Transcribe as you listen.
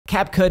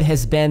CapCut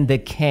has been the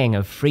king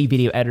of free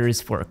video editors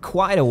for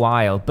quite a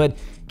while, but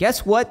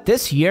guess what?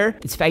 This year,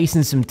 it's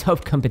facing some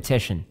tough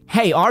competition.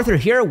 Hey, Arthur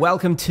here,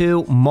 welcome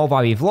to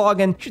Movavi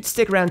Vlog, and you should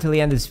stick around till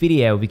the end of this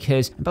video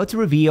because I'm about to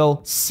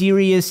reveal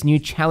serious new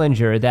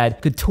challenger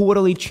that could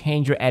totally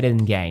change your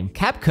editing game.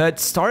 CapCut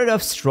started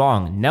off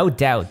strong, no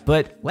doubt,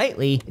 but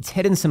lately, it's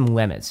hitting some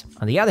limits.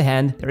 On the other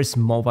hand, there's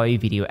Movavi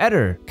Video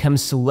Editor.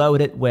 Comes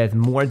loaded with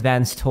more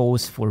advanced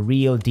tools for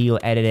real deal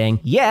editing,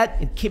 yet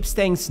it keeps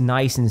things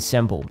nice and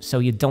simple, so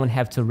you don't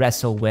have to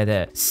wrestle with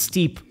a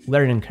steep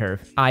learning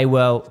curve. I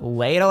will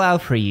lay it all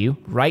out for you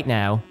right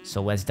now,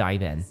 so let's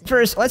dive in.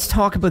 First, let's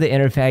talk about the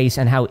interface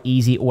and how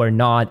easy or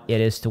not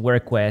it is to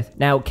work with.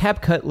 Now,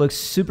 CapCut looks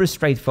super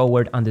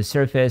straightforward on the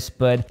surface,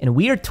 but in a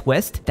weird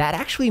twist, that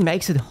actually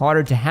makes it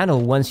harder to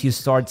handle once you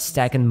start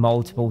stacking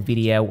multiple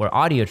video or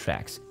audio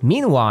tracks.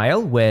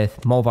 Meanwhile, with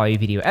Movavi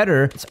Video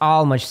Editor, it's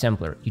all much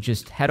simpler. You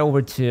just head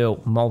over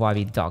to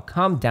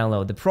movavi.com,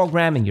 download the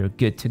program, and you're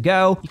good to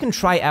go. You can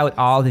try out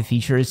all the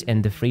features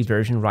in the free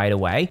version right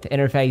away. The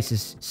interface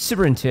is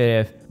super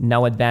intuitive,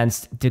 no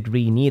advanced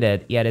degree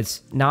needed, yet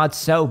it's not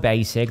so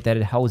basic that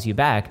it holds you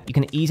back. You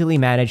can easily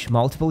manage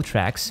multiple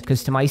tracks,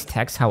 customize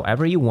text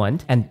however you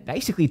want, and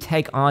basically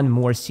take on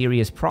more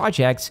serious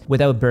projects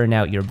without burning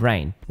out your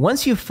brain.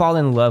 Once you fall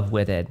in love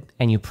with it,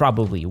 and you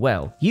probably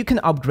will, you can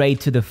upgrade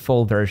to the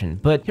full version.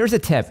 But here's a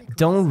tip,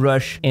 don't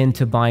rush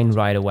into buying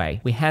right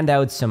away. We hand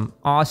out some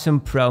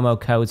awesome promo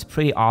codes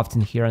pretty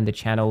often here on the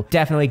channel.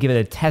 Definitely give it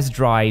a test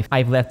drive.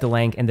 I've left the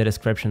link in the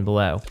description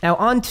below. Now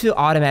on to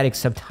automatic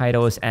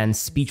subtitles and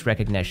speech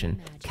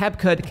recognition.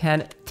 CapCut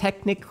can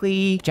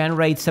technically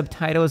generate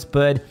subtitles,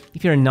 but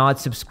if you're not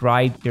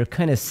subscribed, you're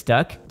kind of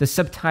stuck. The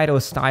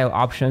subtitle style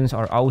options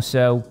are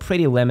also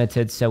pretty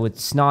limited, so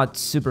it's not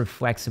super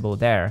flexible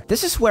there.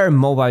 This is where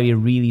Movavi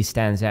really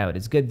stands out.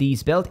 It's got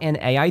these built-in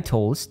AI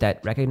tools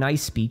that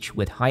recognize speech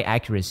with high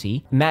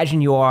accuracy.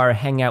 Imagine you are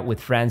hanging out with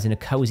friends in a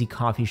cozy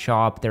coffee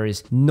shop. There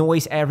is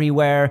noise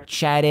everywhere,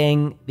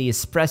 chatting, the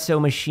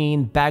espresso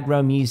machine,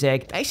 background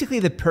music, basically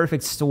the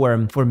perfect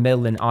storm for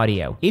middle-in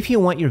audio. If you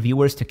want your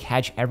viewers to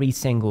catch every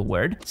single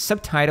word,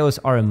 subtitles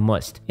are a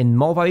must. In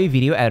Movavi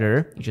Video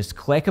Editor, you just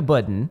click a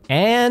button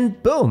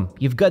and boom,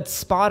 you've got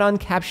spot-on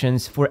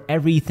captions for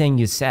everything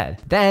you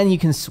said. Then you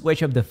can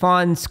switch up the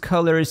fonts,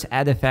 colors,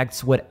 add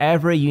effects,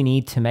 whatever you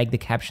need to make the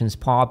captions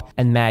pop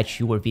and match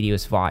your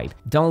video's vibe.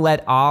 Don't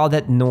let all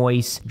that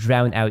noise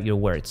drown out your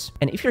words.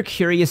 And if you're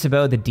curious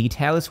about the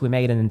details, we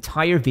made an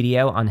entire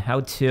video on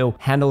how to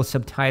handle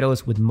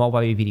subtitles with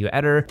Movavi Video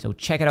Editor, so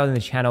check it out on the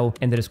channel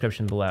in the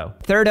description below.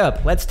 Third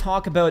up, let's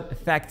talk about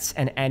effects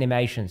and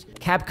animations.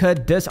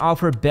 CapCut does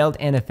offer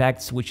built-in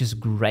effects, which is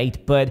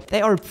great, but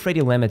they are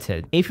pretty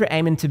limited. If you're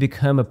aiming to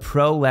become a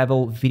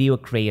pro-level video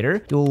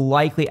creator, you'll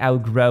likely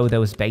outgrow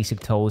those basic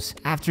tools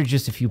after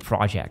just a few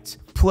projects.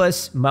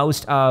 Plus,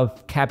 most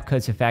of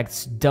CapCut's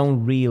effects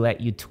don't really let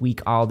you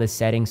tweak all the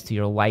settings to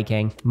your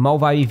liking.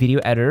 Movavi Video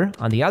Editor,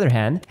 on the other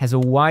hand, has a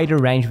wider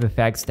range of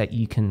effects that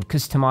you can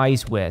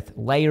customize with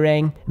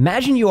layering.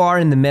 Imagine you are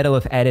in the middle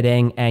of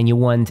editing and you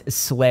want a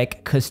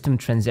slick custom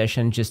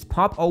transition. Just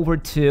pop over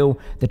to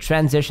the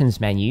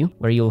transitions menu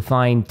where you'll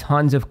find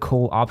tons of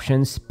cool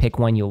options. Pick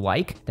one you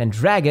like, then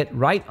drag it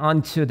right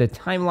onto the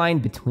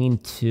timeline between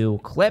two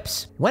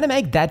clips. Want to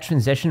make that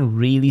transition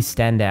really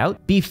stand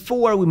out?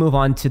 Before we move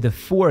on to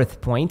the fourth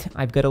point,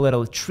 I've got a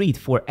little treat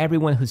for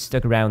everyone who's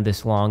stuck around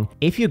this long.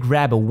 If you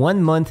grab a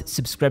 1-month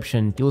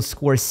subscription, you'll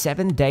score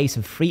 7 days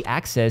of free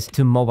access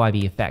to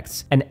Movavi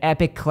effects, an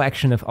epic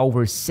collection of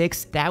over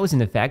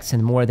 6,000 effects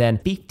and more than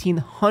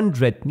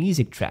 1,500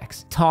 music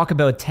tracks. Talk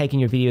about taking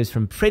your videos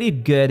from pretty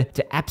good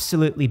to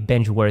absolutely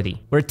binge-worthy.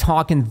 We're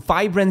talking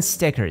vibrant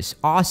stickers,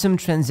 awesome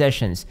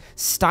transitions,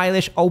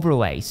 stylish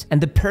overlays,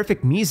 and the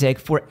perfect music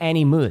for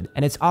any mood.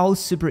 And it's all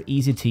super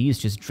easy to use,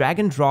 just drag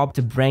and drop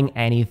to bring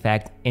any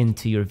effect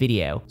into your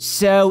video.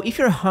 So if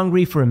you're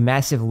hungry for a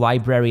massive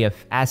library of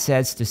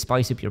assets to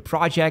spice up your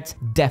project,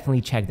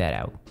 definitely check that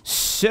out.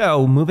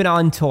 So moving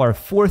on to our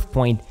fourth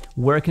point,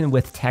 working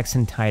with text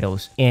and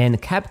titles. In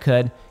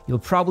CapCut, you'll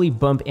probably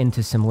bump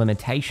into some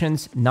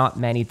limitations, not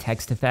many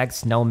text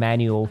effects, no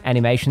manual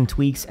animation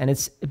tweaks, and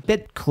it's a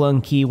bit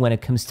clunky when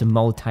it comes to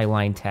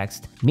multi-line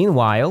text.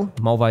 Meanwhile,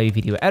 Movavi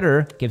Video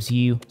Editor gives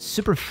you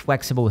super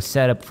flexible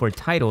setup for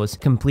titles,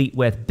 complete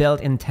with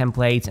built-in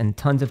templates and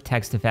tons of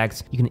text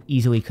effects you can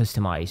easily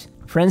customize.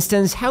 For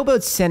instance, how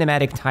about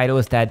cinematic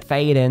titles that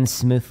fade in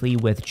smoothly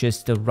with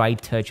just the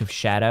right touch of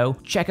shadow?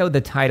 Check out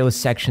the titles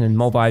section in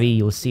Movavi,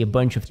 you'll see a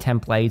bunch of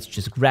templates,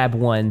 just grab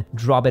one,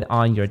 drop it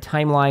on your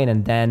timeline,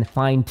 and then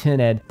fine-tune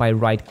it by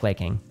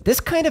right-clicking.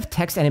 This kind of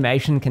text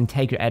animation can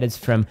take your edits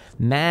from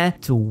meh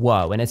to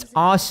whoa, and it's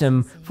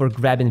awesome for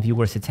grabbing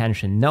viewers'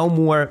 attention. No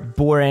more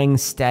boring,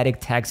 static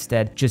text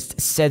that just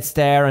sits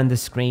there on the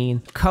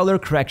screen. Color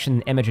correction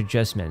and image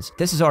adjustments.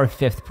 This is our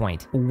fifth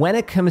point. When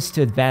it comes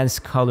to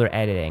advanced color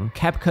editing,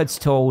 CapCut's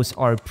tools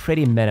are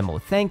pretty minimal.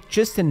 Think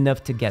just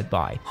enough to get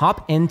by.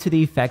 Hop into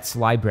the effects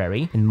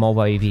library in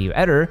Movavi Video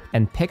Editor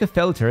and pick a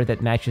filter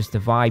that matches the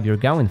vibe you're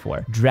going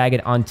for. Drag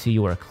it onto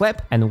your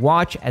clip and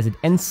watch much as it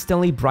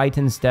instantly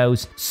brightens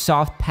those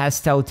soft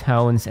pastel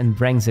tones and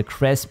brings a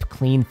crisp,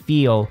 clean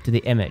feel to the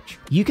image.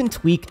 You can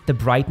tweak the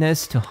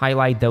brightness to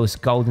highlight those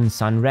golden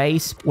sun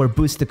rays or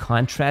boost the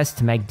contrast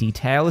to make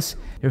details.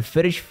 Your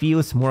footage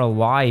feels more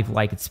alive,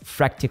 like it's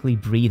practically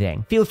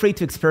breathing. Feel free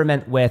to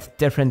experiment with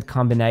different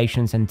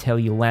combinations until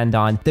you land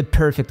on the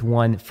perfect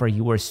one for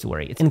your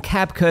story. In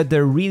CapCut,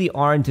 there really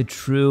aren't a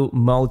true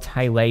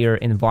multi-layer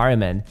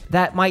environment.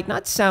 That might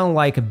not sound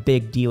like a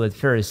big deal at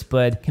first,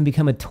 but can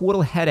become a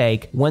total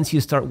headache once you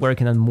start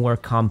working on more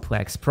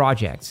complex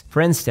projects.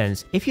 For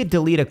instance, if you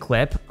delete a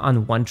clip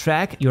on one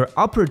track, your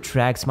upper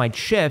tracks might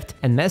shift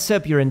and mess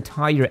up your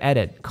entire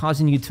edit,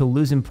 causing you to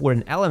lose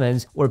important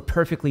elements or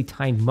perfectly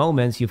timed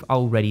moments you've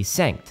already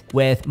synced.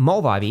 With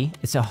Movavi,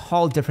 it's a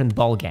whole different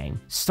ballgame.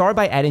 Start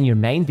by adding your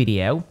main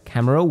video,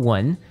 camera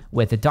 1,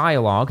 with the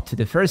dialogue to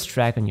the first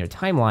track on your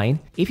timeline.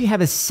 If you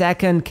have a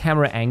second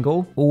camera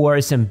angle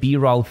or some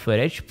B-roll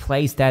footage,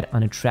 place that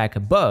on a track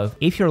above.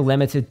 If you're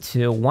limited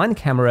to one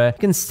camera, you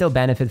can still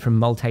benefit from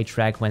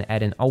multi-track when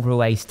adding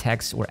overlays,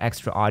 text, or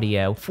extra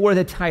audio. For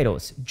the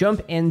titles,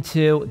 jump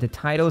into the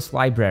titles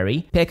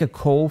library, pick a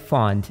cool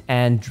font,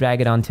 and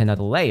drag it onto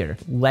another layer.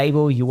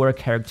 Label your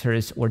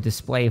characters or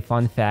display a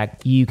fun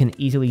fact. You can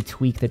easily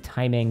tweak the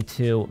timing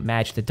to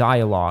match the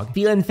dialogue.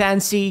 Feeling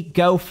fancy?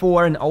 Go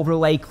for an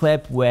overlay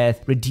clip with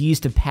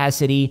reduced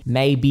opacity,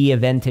 maybe a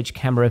vintage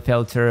camera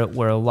filter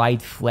or a light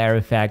flare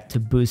effect to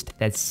boost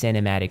that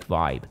cinematic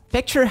vibe.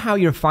 Picture how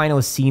your final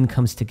scene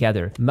comes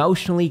together.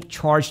 Emotionally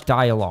charged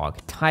dialogue,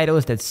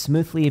 titles that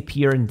smoothly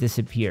appear and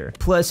disappear,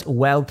 plus a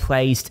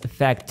well-placed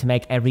effect to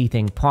make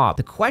everything pop.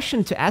 The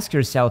question to ask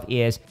yourself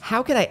is,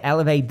 how can I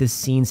elevate this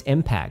scene's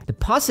impact? The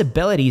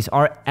possibilities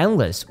are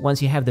endless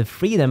once you have the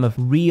freedom of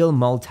real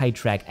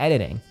multi-track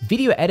editing.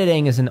 Video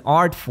editing is an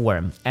art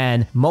form,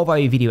 and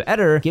Movavi Video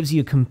Editor gives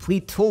you a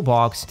complete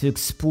toolbox to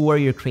explore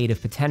your creative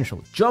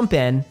potential. Jump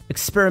in,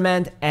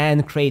 experiment,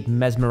 and create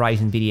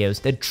mesmerizing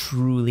videos that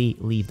truly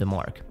leave the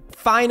mark.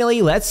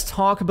 Finally, let's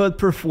talk about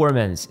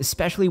performance,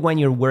 especially when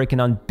you're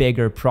working on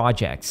bigger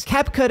projects.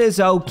 CapCut is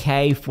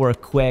okay for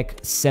quick,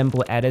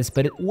 simple edits,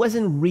 but it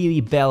wasn't really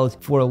built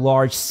for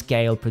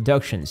large-scale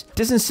productions. It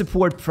doesn't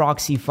support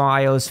proxy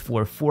files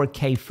for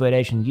 4K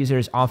footage, and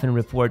users often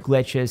report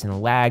glitches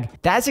and lag.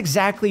 That's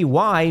exactly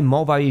why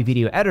Movavi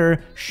Video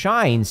Editor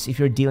shines if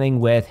you're dealing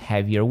with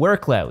heavier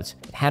workloads.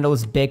 It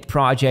handles big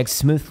projects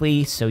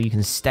smoothly, so you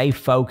can stay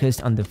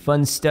focused on the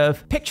fun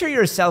stuff. Picture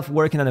yourself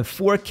working on a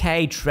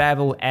 4K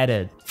travel edit.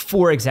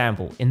 For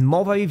example, in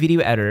Movavi Video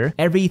Editor,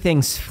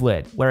 everything's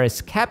fluid,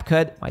 whereas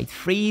CapCut might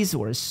freeze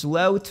or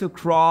slow to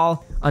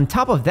crawl. On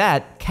top of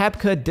that,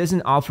 CapCut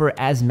doesn't offer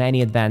as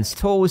many advanced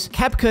tools.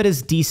 CapCut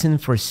is decent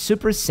for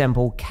super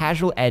simple,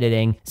 casual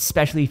editing,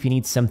 especially if you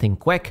need something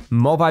quick.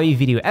 Movavi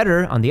Video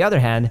Editor, on the other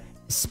hand,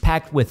 is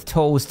packed with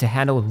tools to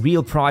handle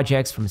real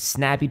projects, from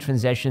snappy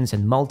transitions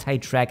and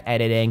multi-track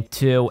editing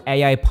to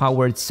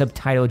AI-powered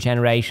subtitle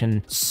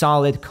generation,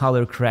 solid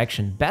color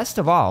correction. Best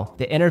of all,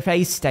 the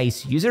interface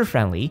stays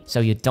user-friendly, so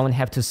you don't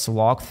have to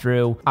slog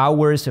through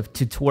hours of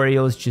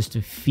tutorials just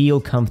to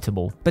feel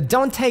comfortable. But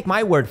don't take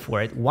my word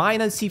for it, why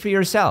not see for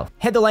yourself?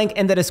 Hit the link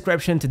in the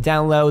description to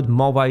download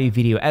Movavi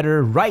Video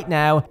Editor right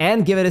now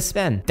and give it a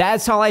spin.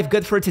 That's all I've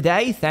got for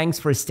today. Thanks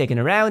for sticking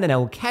around, and I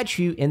will catch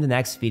you in the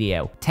next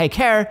video. Take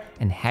care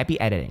and happy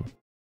editing.